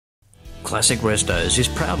Classic Restos is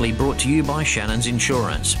proudly brought to you by Shannons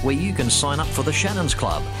Insurance, where you can sign up for the Shannons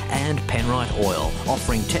Club, and Penrite Oil,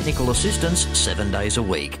 offering technical assistance 7 days a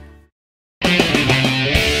week.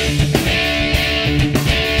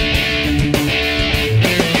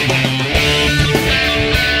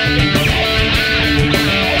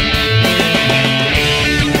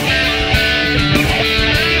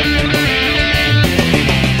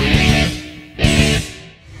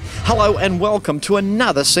 Hello and welcome to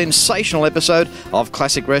another sensational episode of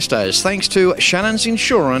Classic Restos, thanks to Shannons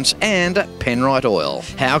Insurance and Penrite Oil.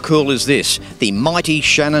 How cool is this? The mighty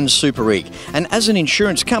Shannons Super Rig. And as an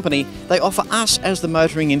insurance company, they offer us as the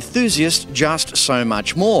motoring enthusiast just so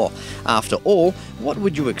much more. After all, what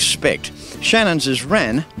would you expect? Shannons is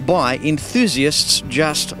ran by enthusiasts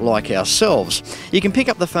just like ourselves. You can pick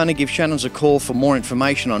up the phone and give Shannons a call for more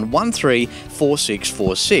information on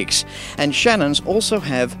 134646. And Shannons also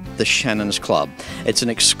have the Shannons Club. It's an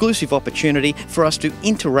exclusive opportunity for us to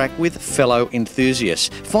interact with fellow enthusiasts.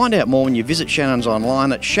 Find out more when you visit Shannons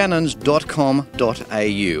online at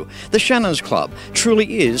shannons.com.au. The Shannons Club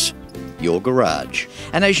truly is your garage.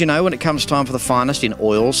 And as you know, when it comes time for the finest in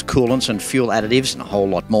oils, coolants and fuel additives and a whole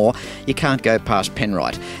lot more, you can't go past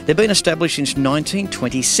Penrite. They've been established since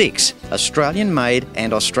 1926, Australian made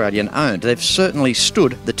and Australian owned. They've certainly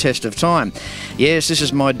stood the test of time. Yes, this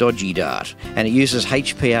is my dodgy dart, and it uses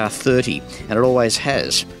HPR 30, and it always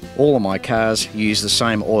has. All of my cars use the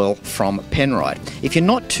same oil from Penrite. If you're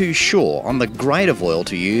not too sure on the grade of oil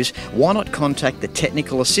to use, why not contact the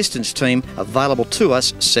technical assistance team available to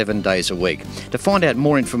us 7 days a week. To find out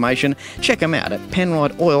more information, check them out at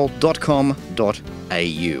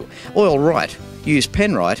penriteoil.com.au. Oil right. Use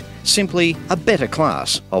Penrite, simply a better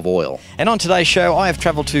class of oil. And on today's show, I have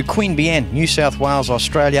travelled to Queanbeyan, New South Wales,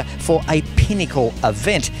 Australia for a pinnacle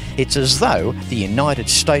event. It's as though the United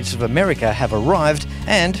States of America have arrived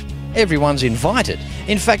and everyone's invited.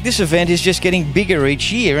 In fact, this event is just getting bigger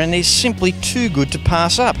each year and is simply too good to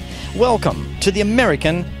pass up. Welcome to the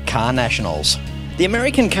American Car Nationals. The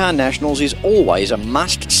American Car Nationals is always a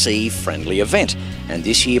must-see friendly event, and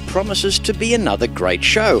this year promises to be another great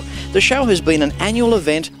show. The show has been an annual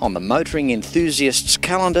event on the motoring enthusiasts'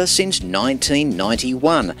 calendar since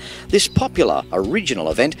 1991. This popular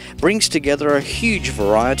original event brings together a huge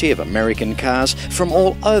variety of American cars from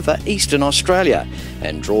all over Eastern Australia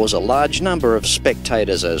and draws a large number of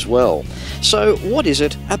spectators as well. So what is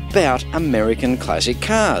it about American classic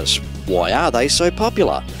cars? Why are they so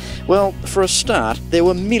popular? Well, for a start, there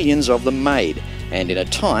were millions of them made, and in a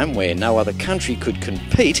time where no other country could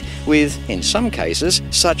compete with, in some cases,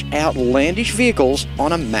 such outlandish vehicles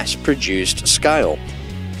on a mass-produced scale.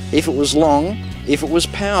 If it was long, if it was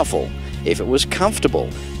powerful, if it was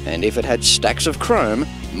comfortable, and if it had stacks of chrome,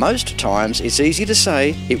 most times it's easy to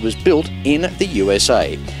say it was built in the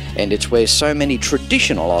USA. And it's where so many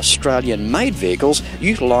traditional Australian-made vehicles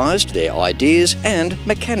utilised their ideas and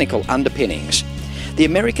mechanical underpinnings. The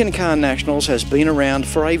American Car Nationals has been around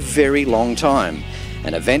for a very long time.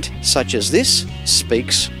 An event such as this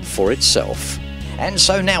speaks for itself. And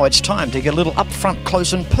so now it's time to get a little up front,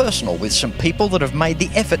 close and personal with some people that have made the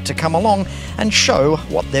effort to come along and show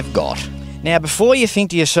what they've got. Now, before you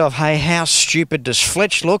think to yourself, hey, how stupid does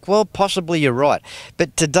Fletch look? Well, possibly you're right.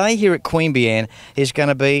 But today here at Queanbeyan is going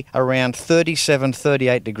to be around 37,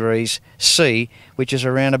 38 degrees C, which is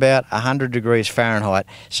around about 100 degrees Fahrenheit.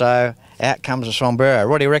 So out comes a sombrero.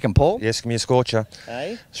 What do you reckon, Paul? Yes, give me a scorcher.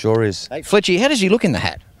 Hey? Sure is. Hey, Fletchy, how does he look in the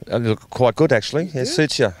hat? Look quite good, actually. It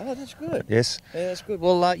suits you. Oh, that's good. Yes. Yeah, that's good.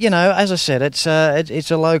 Well, you know, as I said, it's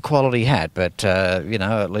a low-quality hat, but, you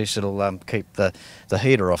know, at least it'll keep the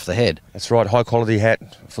heater off the head. That's right, high-quality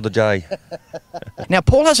hat for the day. Now,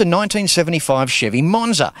 Paul has a 1975 Chevy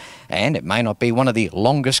Monza, and it may not be one of the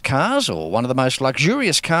longest cars or one of the most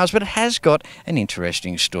luxurious cars, but it has got an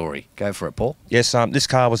interesting story. Go for it, Paul. Yes, this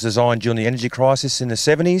car was designed during the energy crisis in the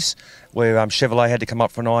 70s, where Chevrolet had to come up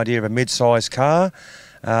with an idea of a mid-sized car.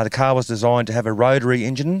 The car was designed to have a rotary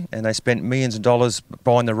engine, and they spent millions of dollars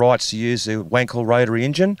buying the rights to use the Wankel rotary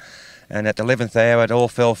engine. And at the 11th hour, it all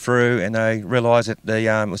fell through, and they realised that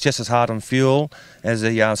it was just as hard on fuel as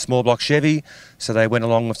the small block Chevy, so they went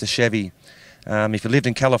along with the Chevy. If you lived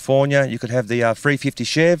in California, you could have the 350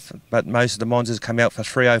 Chev, but most of the Monzas come out for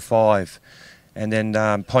 305. And then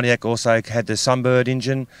Pontiac also had the Sunbird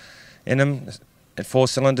engine in them at 4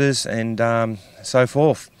 cylinders and so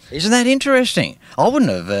forth. Isn't that interesting? I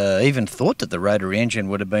wouldn't have even thought that the rotary engine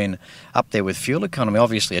would have been up there with fuel economy.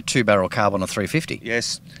 Obviously a 2-barrel carb on a 350.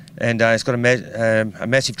 Yes, and it's got a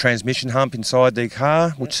massive transmission hump inside the car,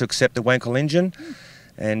 which to accept the Wankel engine.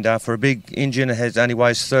 And for a big engine, it only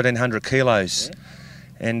weighs 1,300 kilos.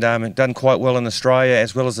 and done quite well in Australia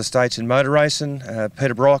as well as the States in motor racing.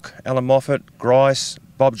 Peter Brock, Alan Moffat, Grice,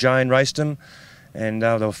 Bob Jane raced them, and they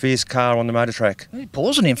were a fierce car on the motor track. Hey,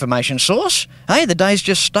 Paul's an information source. Hey, the day's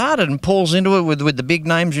just started and Paul's into it with the big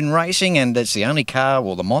names in racing, and it's the only car,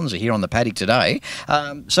 well, the Monza here on the paddock today.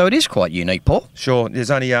 So it is quite unique, Paul. Sure,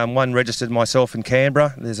 there's only one registered myself in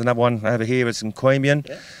Canberra. There's another one over here, it's in Queanbeyan.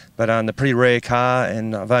 Yeah. But a pretty rare car,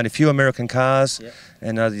 and I've owned a few American cars,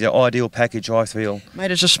 and the ideal package, I feel.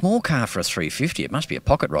 Mate, it's a small car for a 350. It must be a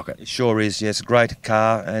pocket rocket. It sure is, yes, a great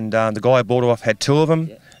car, and the guy I bought it off had two of them.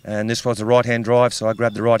 Yeah. And this was a right-hand drive, so I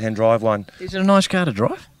grabbed the right-hand drive one. Is it a nice car to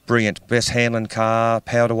drive? Brilliant. Best handling car,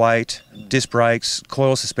 power to weight, disc brakes,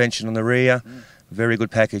 coil suspension on the rear. Very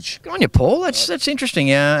good package. Good on you, Paul. That's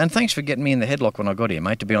interesting. And thanks for getting me in the headlock when I got here,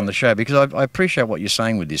 mate, to be on the show, because I appreciate what you're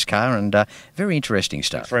saying with this car, and very interesting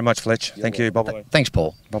stuff. Thanks very much, Fletch. Thank you. Bye-bye. Thanks,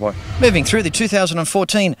 Paul. Bye-bye. Moving through the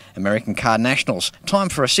 2014 American Car Nationals. Time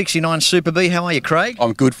for a 69 Super B. How are you, Craig?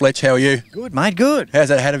 I'm good, Fletch. How are you? Good, mate. Good. How's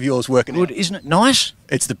that hat of yours working? Good. Isn't it nice?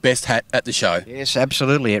 It's the best hat at the show. Yes,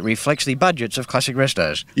 absolutely. It reflects the budgets of Classic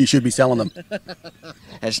Restos. You should be selling them.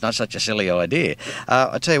 That's not such a silly idea.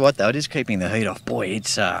 I tell you what, though, it is keeping the heat off. Boy,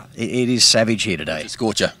 it is savage here today.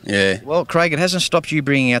 Scorcher, yeah. Well, Craig, it hasn't stopped you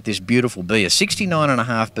bringing out this beautiful B, a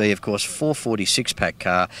 69.5 B, of course, 446-pack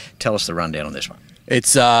car. Tell us the rundown on this one.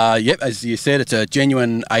 It's, as you said, it's a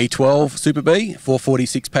genuine A12 Super B,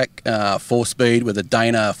 446-pack, 4-speed with a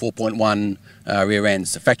Dana 4.1 rear end.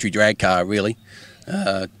 It's a factory drag car, really.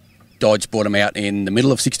 Dodge brought them out in the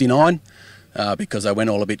middle of 69 because they went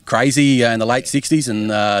all a bit crazy in the late 60s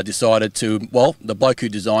and decided to, well, the bloke who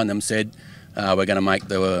designed them said, we're going to make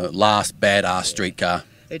the last badass street car.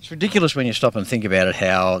 It's ridiculous when you stop and think about it,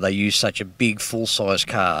 how they use such a big full-size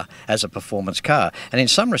car as a performance car. And in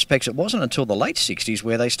some respects, it wasn't until the late 60s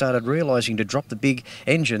where they started realising to drop the big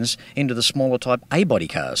engines into the smaller type A-body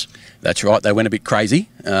cars. That's right. They went a bit crazy.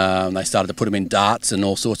 They started to put them in darts and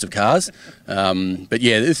all sorts of cars. But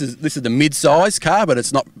yeah, this is the mid-size car, but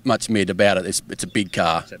it's not much mid about it. It's a big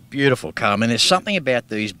car. It's a beautiful car. I mean, there's something about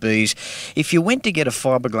these Bs. If you went to get a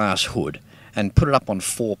fiberglass hood and put it up on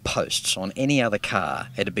 4 posts on any other car,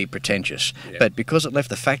 it'd be pretentious. Yeah. But because it left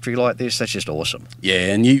the factory like this, that's just awesome.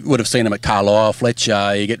 Yeah, and you would have seen them at Carlisle, Fletch.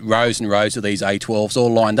 You get rows and rows of these A12s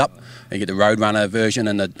all lined up. You get the Roadrunner version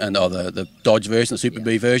and the Dodge version, the Super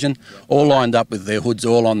B version, all lined up with their hoods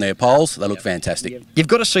all on their poles. They look fantastic. You've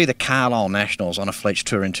got to see the Carlisle Nationals on a Fletch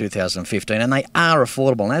tour in 2015, and they are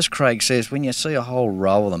affordable. And as Craig says, when you see a whole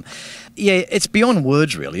row of them, yeah, it's beyond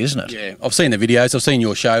words, really, isn't it? Yeah, I've seen the videos. I've seen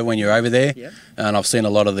your show when you're over there, and I've seen a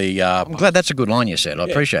lot of the... I'm glad that's a good line you said. I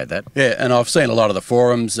appreciate that. Yeah, and I've seen a lot of the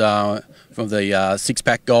forums from the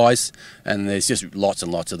six-pack guys, and there's just lots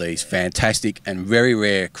and lots of these fantastic and very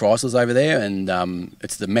rare Chryslers over there, and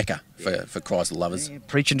it's the mecca for Chrysler lovers. Yeah,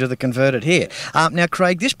 preaching to the converted here. Now,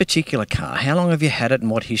 Craig, this particular car, how long have you had it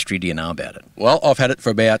and what history do you know about it? Well, I've had it for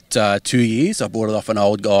about 2 years. I bought it off an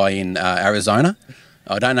old guy in Arizona.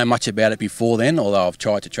 I don't know much about it before then, although I've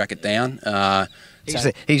tried to track it down.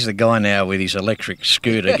 He's the guy now with his electric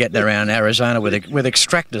scooter getting around Arizona with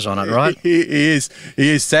extractors on it, right? He is.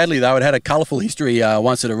 Sadly, though, it had a colourful history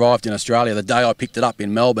once it arrived in Australia. The day I picked it up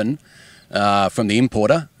in Melbourne from the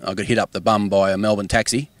importer, I got hit up the bum by a Melbourne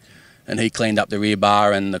taxi, and he cleaned up the rear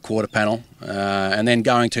bar and the quarter panel. And then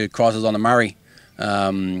going to Chrysler's on the Murray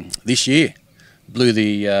this year, blew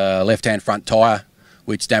the left-hand front tyre,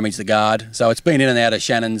 which damaged the guard. So it's been in and out of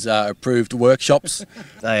Shannons' approved workshops.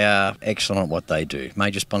 They are excellent at what they do.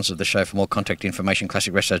 Major sponsor of the show. For more contact information,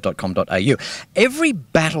 classicrestos.com.au. Every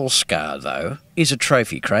battle scar, though, is a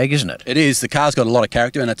trophy, Craig, isn't it? It is. The car's got a lot of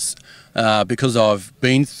character, and it's because I've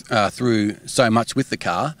been through so much with the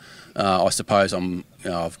car. I suppose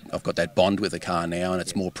I've got that bond with the car now, and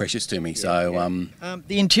it's more precious to me. So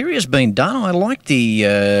the interior's been done. I like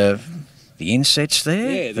the insets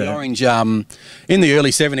there. Yeah, the orange. In the early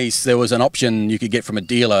 70s, there was an option you could get from a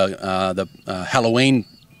dealer, the Halloween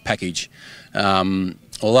package.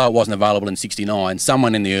 Although it wasn't available in 69,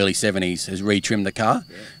 someone in the early 70s has retrimmed the car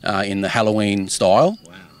in the Halloween style.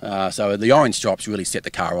 Wow. So the orange stripes really set the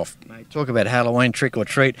car off. Mate, talk about Halloween trick or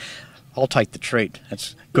treat. I'll take the treat.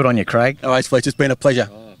 That's good on you, Craig. All right, Fletch, it's been a pleasure.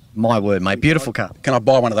 Oh, my word, mate. Beautiful car. Can I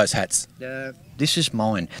buy one of those hats? This is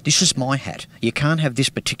mine. This is my hat. You can't have this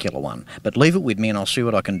particular one, but leave it with me and I'll see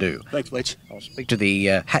what I can do. Thanks, Fletch. I'll speak to the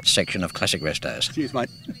hat section of Classic Restos. Cheers, mate.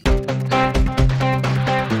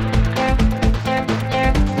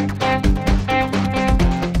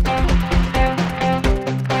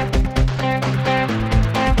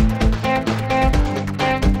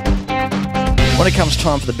 When it comes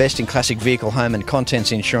time for the best in classic vehicle, home and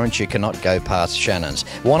contents insurance, you cannot go past Shannons.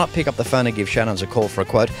 Why not pick up the phone and give Shannons a call for a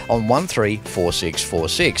quote on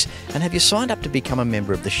 134646? And have you signed up to become a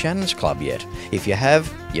member of the Shannons Club yet? If you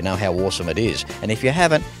have, you know how awesome it is. And if you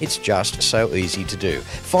haven't, it's just so easy to do.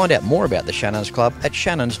 Find out more about the Shannons Club at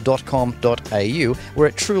shannons.com.au, where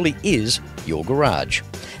it truly is your garage.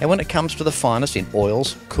 And when it comes to the finest in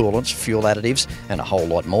oils, coolants, fuel additives and a whole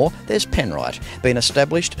lot more, there's Penrite. Been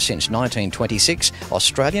established since 1926,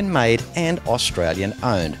 Australian made and Australian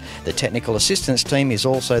owned. The technical assistance team is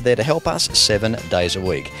also there to help us 7 days a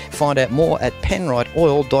week. Find out more at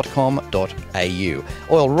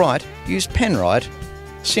penriteoil.com.au. Oil right, use Penrite.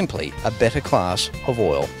 Simply a better class of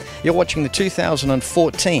oil. You're watching the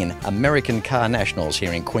 2014 American Car Nationals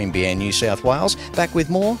here in Queanbeyan, New South Wales. Back with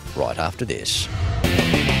more right after this.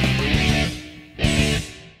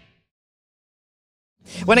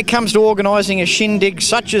 When it comes to organising a shindig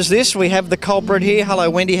such as this, we have the culprit here. Hello,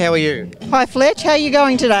 Wendy, how are you? Hi Fletch, how are you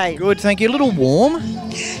going today? Good, thank you. A little warm.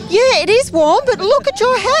 Yeah, it is warm, but look at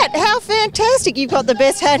your hat. How fantastic. You've got the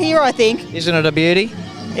best hat here, I think. Isn't it a beauty?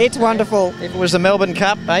 It's wonderful. If it was the Melbourne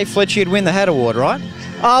Cup, Fletch, you'd win the hat award, right?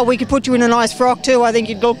 Oh, we could put you in a nice frock too. I think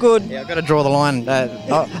you'd look good. Yeah, I've got to draw the line.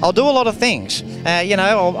 I'll do a lot of things.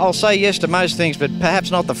 I'll say yes to most things, but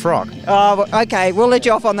perhaps not the frock. Oh, okay. We'll let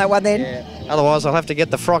you off on that one then. Yeah. Otherwise, I'll have to get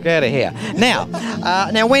the frock out of here. Now,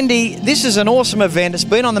 Wendy, this is an awesome event. It's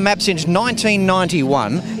been on the map since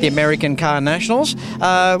 1991, the American Car Nationals.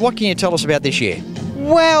 What can you tell us about this year?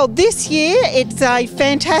 Well, this year it's a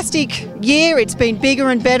fantastic year. It's been bigger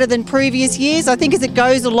and better than previous years. I think as it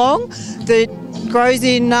goes along, it grows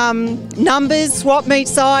in numbers, swap meet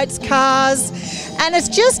sites, cars, and it's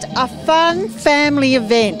just a fun family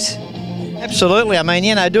event. Absolutely. I mean,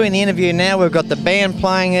 doing the interview now, we've got the band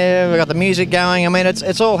playing here, we've got the music going. I mean,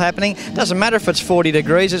 it's all happening. Doesn't matter if it's 40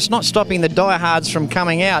 degrees. It's not stopping the diehards from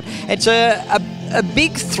coming out. It's a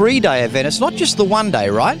big 3-day event. It's not just the 1 day,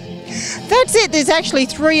 right? That's it. There's actually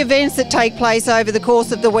 3 events that take place over the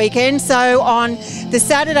course of the weekend. So on the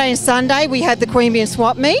Saturday and Sunday, we had the Queanbeyan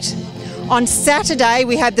Swap Meet. On Saturday,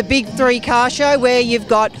 we had the Big 3 car show where you've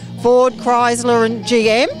got Ford, Chrysler and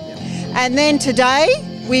GM. And then today,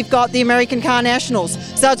 we've got the American Car Nationals.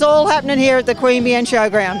 So it's all happening here at the Queanbeyan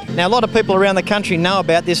Showground. Now, a lot of people around the country know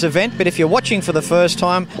about this event, but if you're watching for the first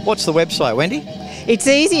time, what's the website, Wendy? It's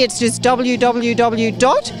easy. It's just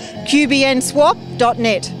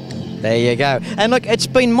www.qbnswap.net. There you go. And look, it's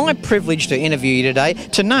been my privilege to interview you today,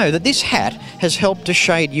 to know that this hat has helped to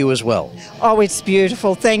shade you as well. Oh, it's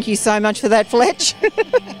beautiful. Thank you so much for that, Fletch.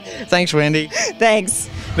 Thanks, Wendy. Thanks.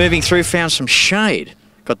 Moving through, found some shade.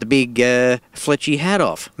 Got the big Fletchy hat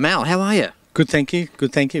off. Mal, how are you? Good, thank you.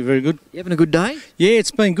 Good, thank you. Very good. You having a good day? Yeah, it's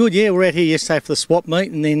been good. Yeah, we're out here yesterday for the swap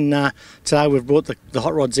meet, and then today we've brought the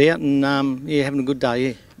hot rods out, and having a good day.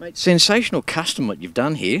 Yeah, mate. Sensational custom what you've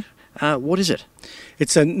done here. What is it?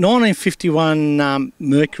 It's a 1951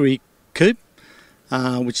 Mercury coupe,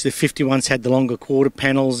 which the 51s had the longer quarter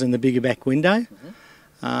panels and the bigger back window.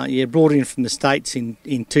 Mm-hmm. Brought in from the States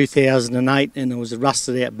in 2008, and it was a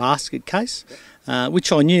rusted out basket case,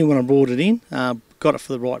 which I knew when I brought it in. Got it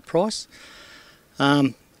for the right price.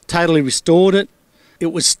 Totally restored it.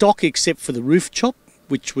 It was stock except for the roof chop,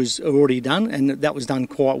 which was already done, and that was done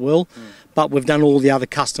quite well. But we've done all the other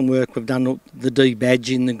custom work. We've done the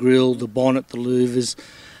debadging, the grille, the bonnet, the louvers,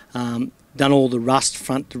 done all the rust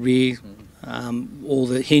front to rear, all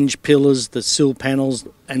the hinge pillars, the sill panels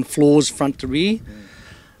and floors front to rear.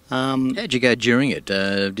 How'd you go during it?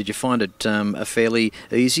 Did you find it a fairly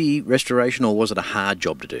easy restoration, or was it a hard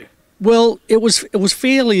job to do? Well, it was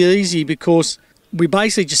fairly easy because we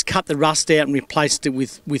basically just cut the rust out and replaced it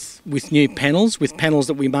with new panels, with panels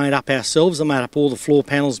that we made up ourselves. I made up all the floor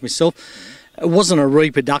panels myself. It wasn't a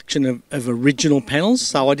reproduction of original panels,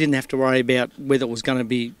 so I didn't have to worry about whether it was going to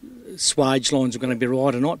be swage lines were going to be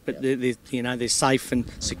right or not, but they're safe and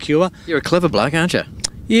secure. You're a clever bloke, aren't you?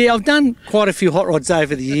 Yeah, I've done quite a few hot rods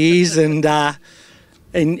over the years, and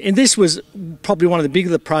this was probably one of the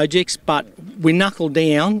bigger projects, but we knuckled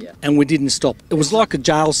down and we didn't stop. It was like a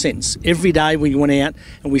jail sentence. Every day we went out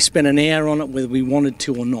and we spent an hour on it whether we wanted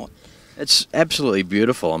to or not. It's absolutely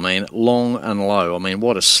beautiful. I mean, long and low. I mean,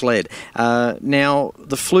 what a sled. Now,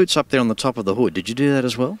 the flute's up there on the top of the hood. Did you do that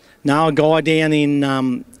as well? No, a guy down in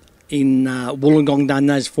Wollongong done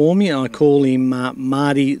those for me, and I call him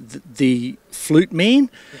Marty the Flute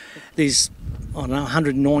Man. There's, I don't know,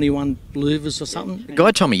 191 louvers or something. The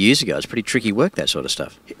guy told me years ago it's pretty tricky work, that sort of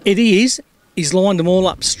stuff. It is. He's lined them all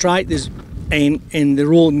up straight. And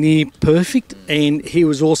they're all near perfect, and he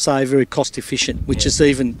was also very cost efficient, which was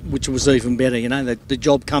even better. The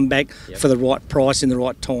job come back for the right price in the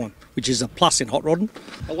right time. which is a plus in hot rodding.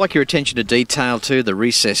 I like your attention to detail too, the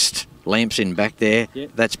recessed lamps in back there.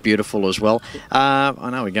 Yep. That's beautiful as well. I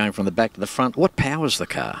know we're going from the back to the front. What powers the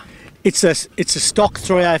car? It's a stock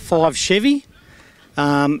 305 Chevy,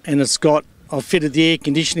 and I've fitted the air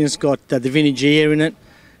conditioning. It's got the vintage air in it.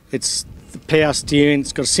 It's the power steering.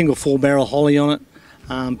 It's got a single 4-barrel Holly on it.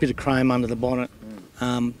 Bit of chrome under the bonnet.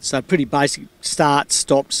 So pretty basic. Starts,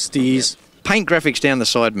 stops, steers. Paint graphics down the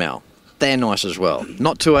side, Mal. They're nice as well.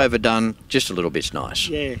 Not too overdone, just a little bit's nice.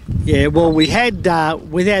 Yeah. Well, we had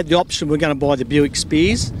the option. We're going to buy the Buick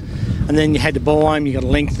Spears, and then you had to buy them. You got to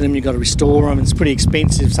lengthen them. You got to restore them. It's pretty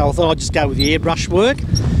expensive. So I thought I'd just go with the airbrush work.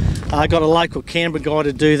 I got a local Canberra guy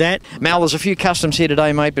to do that. Mal, there's a few customs here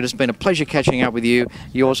today, mate, but it's been a pleasure catching up with you.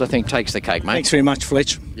 Yours, I think, takes the cake, mate. Thanks very much,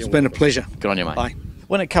 Fletch. It's been a pleasure. Good on you, mate. Bye.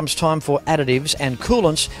 When it comes time for additives and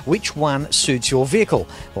coolants, which one suits your vehicle?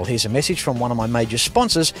 Well, here's a message from one of my major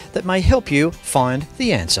sponsors that may help you find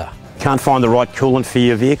the answer. Can't find the right coolant for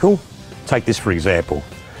your vehicle? Take this for example.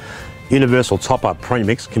 Universal Top-Up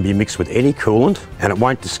Premix can be mixed with any coolant and it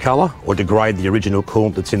won't discolour or degrade the original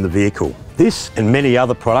coolant that's in the vehicle. This and many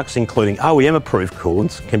other products, including OEM-approved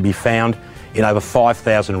coolants, can be found in over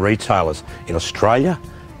 5,000 retailers in Australia,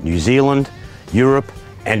 New Zealand, Europe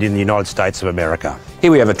and in the United States of America.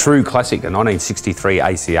 Here we have a true classic, a 1963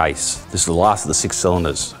 AC Ace. This is the last of the 6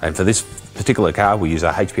 cylinders, and for this particular car we use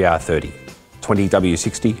a HPR 30,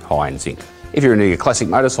 20W60 high in zinc. If you're into your classic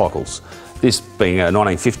motorcycles, this being a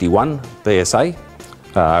 1951 BSA,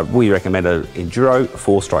 we recommend an Enduro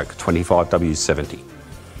 4-stroke 25W70.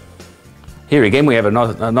 Here again we have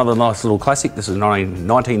another nice little classic. This is a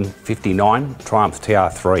 1959 Triumph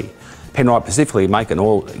TR3. Penrite specifically make an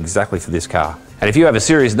oil exactly for this car. And if you have a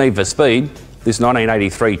serious need for speed, this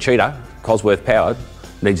 1983 Cheetah, Cosworth powered,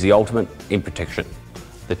 needs the ultimate in protection.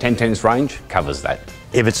 The 1010s range covers that.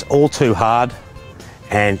 If it's all too hard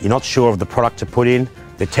and you're not sure of the product to put in,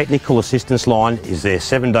 the technical assistance line is there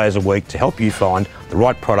 7 days a week to help you find the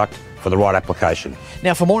right product for the right application.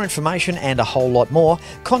 Now, for more information and a whole lot more,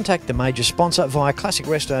 contact the major sponsor via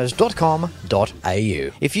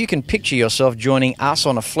classicrestos.com.au. If you can picture yourself joining us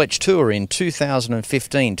on a Fletch tour in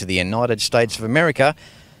 2015 to the United States of America,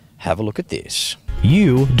 have a look at this.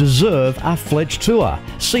 You deserve a Fletch tour.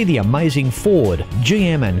 See the amazing Ford,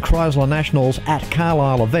 GM and Chrysler Nationals at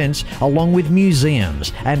Carlisle events, along with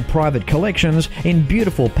museums and private collections in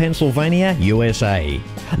beautiful Pennsylvania, USA.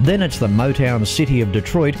 Then it's the Motown city of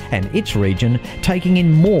Detroit and its region, taking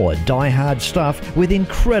in more die-hard stuff with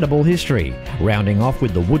incredible history. Rounding off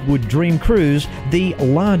with the Woodward Dream Cruise, the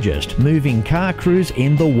largest moving car cruise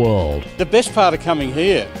in the world. The best part of coming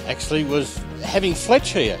here, actually, was having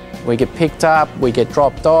Fletch here. We get picked up, we get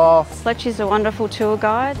dropped off. Fletch is a wonderful tour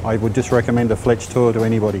guide. I would just recommend a Fletch tour to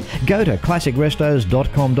anybody. Go to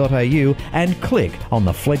classicrestos.com.au and click on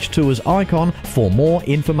the Fletch Tours icon for more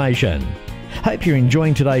information. Hope you're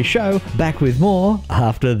enjoying today's show. Back with more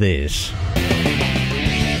after this.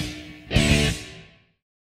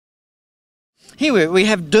 Here we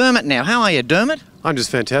have Dermot now. How are you, Dermot? I'm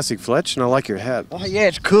just fantastic, Fletch, and I like your hat. Oh, yeah,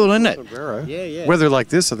 it's cool, isn't it? Sombrero. Yeah. Weather like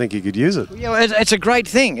this, I think you could use it. Yeah, it's a great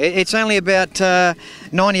thing. It's only about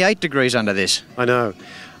 98 degrees under this. I know.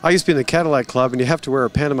 I used to be in the Cadillac Club, and you have to wear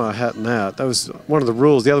a Panama hat and that. That was one of the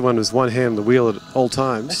rules. The other one was one hand on the wheel at all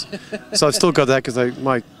times. So I've still got that because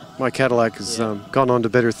my Cadillac has gone on to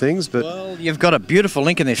better things. But well, you've got a beautiful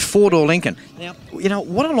Lincoln. There's 4-door Lincoln. Now, you know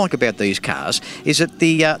what I like about these cars is that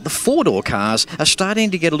the 4-door cars are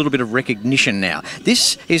starting to get a little bit of recognition now.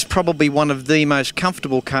 This is probably one of the most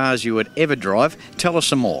comfortable cars you would ever drive. Tell us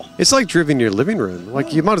some more. It's like driving your living room.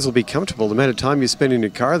 Like, you might as well be comfortable the amount of time you spend in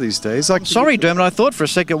your car these days. Like, sorry, Dermot, I thought for a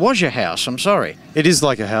second it was your house. I'm sorry. It is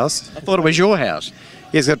like a house. I thought it was your house.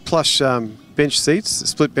 Yeah, it's got plush bench seats,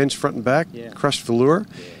 split bench front and back, crushed velour.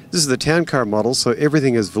 This is the town car model, so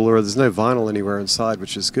everything is velour. There's no vinyl anywhere inside,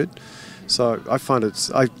 which is good. So I find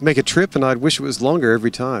I make a trip and I'd wish it was longer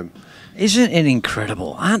every time. Isn't it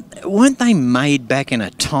incredible? Weren't they made back in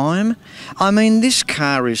a time? I mean, this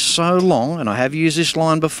car is so long, and I have used this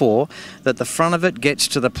line before, that the front of it gets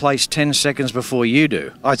to the place 10 seconds before you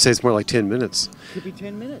do. I'd say it's more like 10 minutes. Could be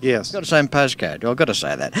 10 minutes? Yes. Got the same postcode. I've got to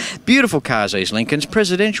say that. Beautiful cars, these Lincolns,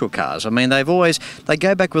 presidential cars. I mean, they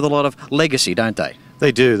go back with a lot of legacy, don't they?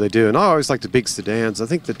 They do. And I always like the big sedans. I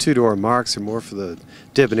think the 2-door Marks are more for the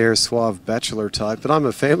debonair, suave bachelor type, but I'm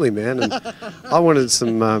a family man and I wanted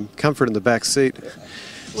some comfort in the back seat.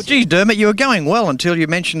 Well, geez, Dermot, you were going well until you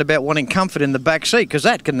mentioned about wanting comfort in the back seat, because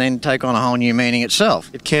that can then take on a whole new meaning itself.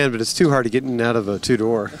 It can, but it's too hard to get in and out of a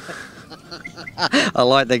 2-door. I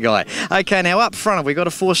like the guy. Okay, now up front, have we got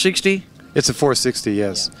a 460? It's a 460,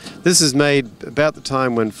 yes. Yeah. This is made about the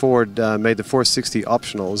time when Ford made the 460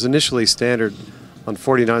 optional. It was initially standard on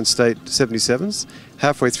 49 state 77s.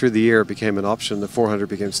 Halfway through the year it became an option. The 400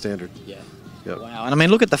 became standard. Yeah. Yep. Wow. And I mean,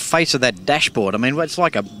 look at the face of that dashboard. I mean, it's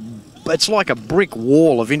like a brick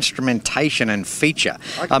wall of instrumentation and feature.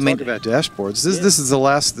 I mean, talk about dashboards. This is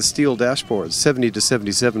the steel dashboards. 70 to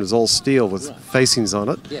 77 is all steel with facings on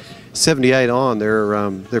it. Yes. 78 on,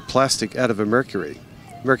 they're plastic out of a Mercury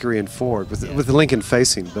and Ford with the Lincoln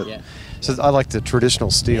facing. But so I like the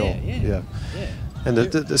traditional steel. Yeah. And the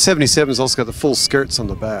 77's also got the full skirts on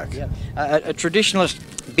the back. Yeah. A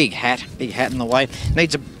traditionalist, big hat in the way,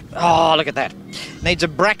 needs look at that. Needs a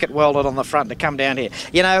bracket welded on the front to come down here.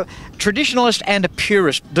 You know, traditionalist and a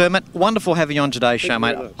purist. Dermot, wonderful having you on today's show,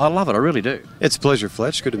 mate. I love it, I really do. It's a pleasure,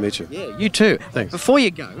 Fletch. Good to meet you. Yeah, you too. Thanks. Before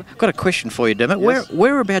you go, I've got a question for you, Dermot. Yes.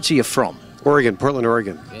 Whereabouts are you from? Oregon, Portland,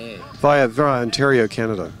 Oregon. Yeah. Via Ontario,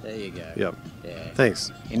 Canada. There you go. Yep. Yeah.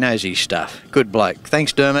 Thanks. He knows his stuff. Good bloke.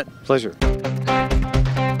 Thanks, Dermot. Pleasure.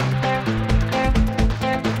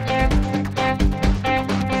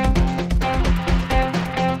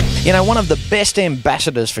 You know, one of the best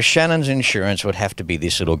ambassadors for Shannons Insurance would have to be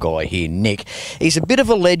this little guy here, Nick. He's a bit of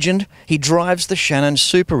a legend. He drives the Shannons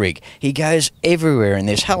Super Rig. He goes everywhere in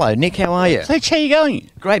this. Hello, Nick. How are you? Fletch, how you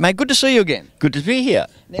going? Great, mate. Good to see you again. Good to be here.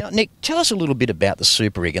 Now, Nick, tell us a little bit about the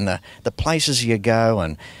Super Rig and the places you go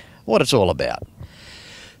and what it's all about.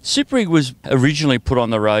 Super Rig was originally put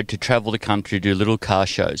on the road to travel the country to do little car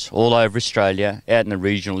shows all over Australia, out in the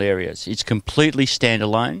regional areas. It's completely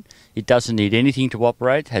standalone. It doesn't need anything to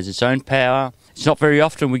operate, has its own power. It's not very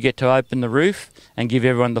often we get to open the roof and give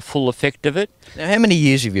everyone the full effect of it. Now, how many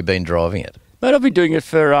years have you been driving it? But I've been doing it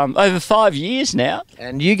for over 5 years now.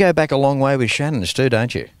 And you go back a long way with Shannons too,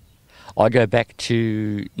 don't you? I go back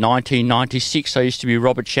to 1996. I used to be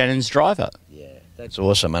Robert Shannon's driver. That's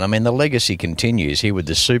awesome. And I mean, the legacy continues here with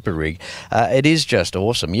the Super Rig. It is just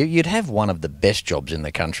awesome. You'd have one of the best jobs in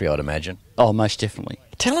the country, I'd imagine. Oh, most definitely.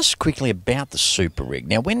 Tell us quickly about the Super Rig.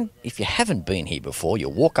 Now, if you haven't been here before, you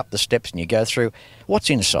walk up the steps and you go through,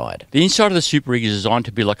 what's inside? The inside of the Super Rig is designed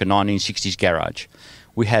to be like a 1960s garage.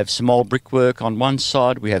 We have some old brickwork on one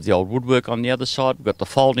side, we have the old woodwork on the other side, we've got the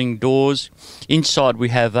folding doors. Inside we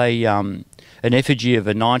have an effigy of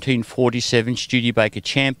a 1947 Studebaker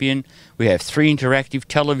Champion. We have 3 interactive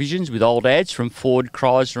televisions with old ads from Ford,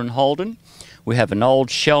 Chrysler and Holden. We have an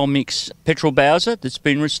old Shell Mix petrol Bowser that's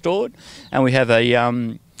been restored. And we have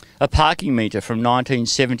a parking meter from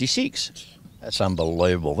 1976. That's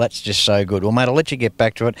unbelievable. That's just so good. Well, mate, I'll let you get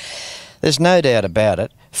back to it. There's no doubt about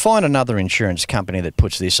it. Find another insurance company that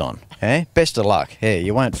puts this on. Eh? Best of luck. Yeah,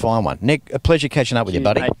 you won't find one. Nick, a pleasure catching up with you,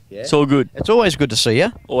 buddy. Yeah. It's all good. It's always good to see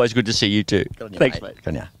you. Always good to see you too. Thanks, mate. Good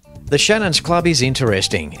on you. The Shannons Club is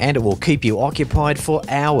interesting and it will keep you occupied for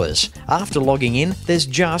hours. After logging in, there's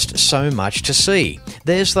just so much to see.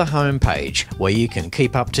 There's the homepage where you can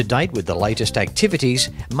keep up to date with the latest activities,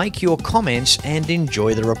 make your comments and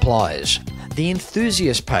enjoy the replies. The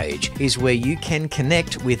enthusiast page is where you can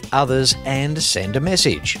connect with others and send a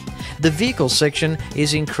message. The vehicle section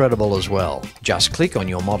is incredible as well. Just click on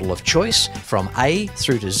your model of choice. From A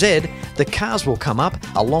through to Z, the cars will come up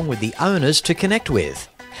along with the owners to connect with.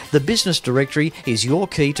 The business directory is your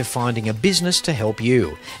key to finding a business to help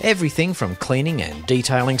you. Everything from cleaning and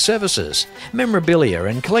detailing services, memorabilia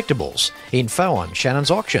and collectibles, info on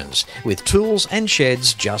Shannons auctions, with tools and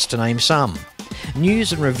sheds just to name some.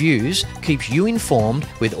 News and reviews keeps you informed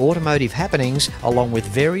with automotive happenings along with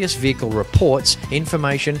various vehicle reports,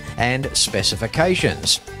 information and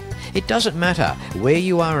specifications. It doesn't matter where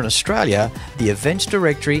you are in Australia, the events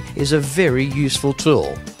directory is a very useful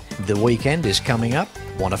tool. The weekend is coming up.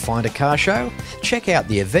 Want to find a car show? Check out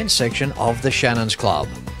the events section of the Shannons Club.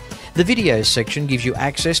 The videos section gives you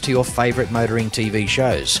access to your favourite motoring TV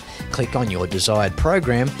shows. Click on your desired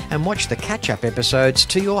program and watch the catch-up episodes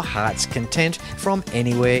to your heart's content from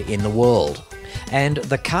anywhere in the world. And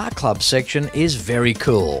the car club section is very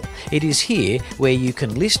cool. It is here where you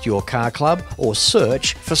can list your car club or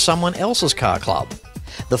search for someone else's car club.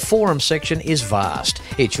 The forum section is vast.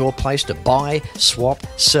 It's your place to buy, swap,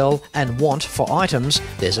 sell and want for items.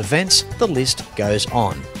 There's events, the list goes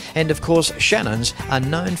on. And of course, Shannons are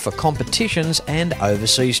known for competitions and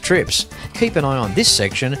overseas trips. Keep an eye on this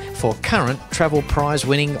section for current travel prize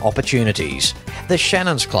winning opportunities. The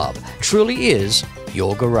Shannons Club truly is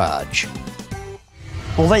your garage.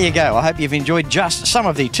 Well, there you go. I hope you've enjoyed just some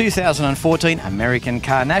of the 2014 American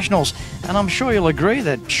Car Nationals. And I'm sure you'll agree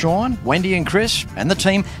that Sean, Wendy and Chris and the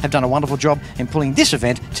team have done a wonderful job in pulling this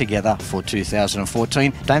event together for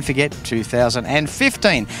 2014. Don't forget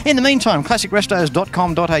 2015. In the meantime,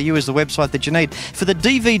 classicrestos.com.au is the website that you need for the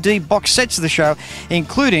DVD box sets of the show,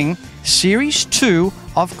 including Series 2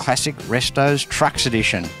 of Classic Restos Trucks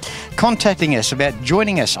Edition. Contacting us about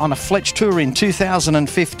joining us on a Fletch tour in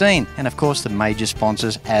 2015, and of course the major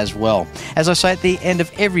sponsors as well. As I say at the end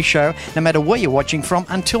of every show, no matter where you're watching from,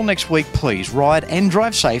 until next week, please ride and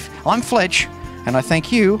drive safe. I'm Fletch, and I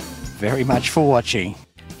thank you very much for watching.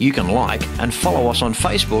 You can like and follow us on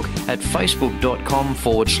Facebook at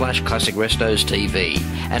facebook.com/Classic Restos TV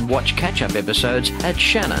and watch catch-up episodes at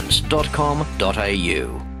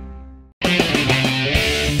shannons.com.au.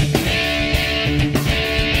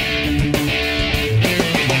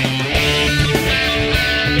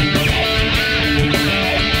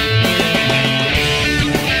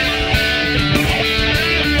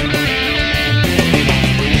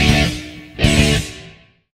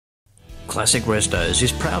 Classic Restos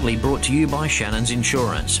is proudly brought to you by Shannons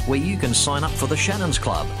Insurance, where you can sign up for the Shannons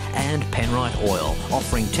Club, and Penrite Oil,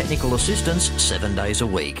 offering technical assistance 7 days a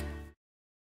week.